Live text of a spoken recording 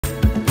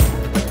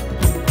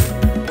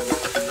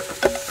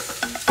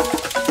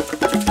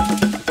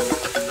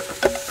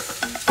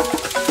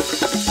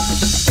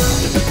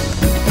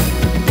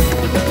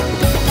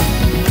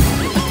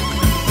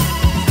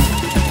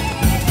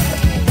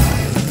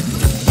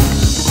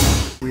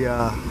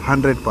are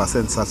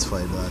 100%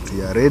 satisfied that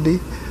we are ready.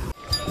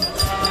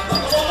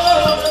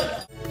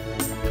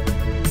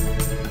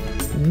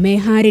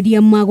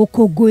 Mehariria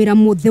magukungwira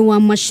muthe wa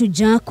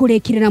mashuja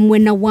kurekirira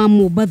mwena wa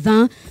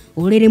Mombasa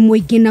uriri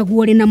muingi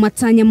naguo ri na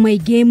matanya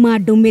maingi ma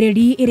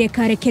ndumiriri iria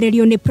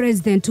karekererio ni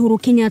President Uhuru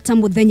Kenyatta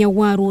muthenya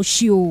wa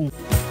rucio.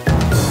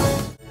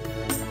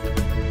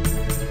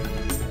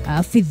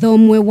 Afitha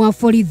umwe wa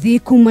borithi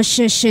kuma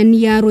session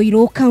ya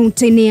Ruiru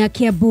kaunti-ini ya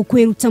Kiambu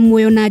kwiruta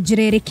muoyo na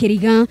njira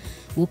irikiriga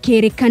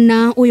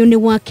ukirikana uyu ni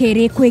wa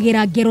keri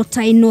kwigira ngero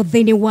ta ino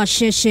thiini wa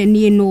session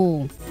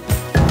ino.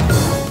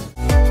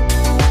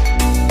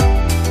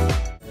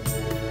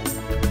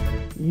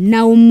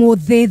 Na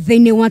umuthe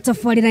thiini wa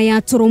tabarira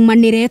ya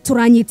turumanire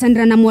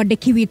turanyitanira na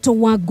mwandiki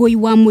witu wa Ngui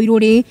wa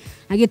Muiruri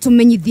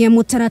agitumenyithia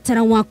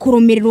mutaratara wa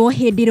kurumirirwo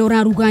hindi ria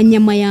uraruga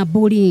nyama ya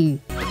mburi.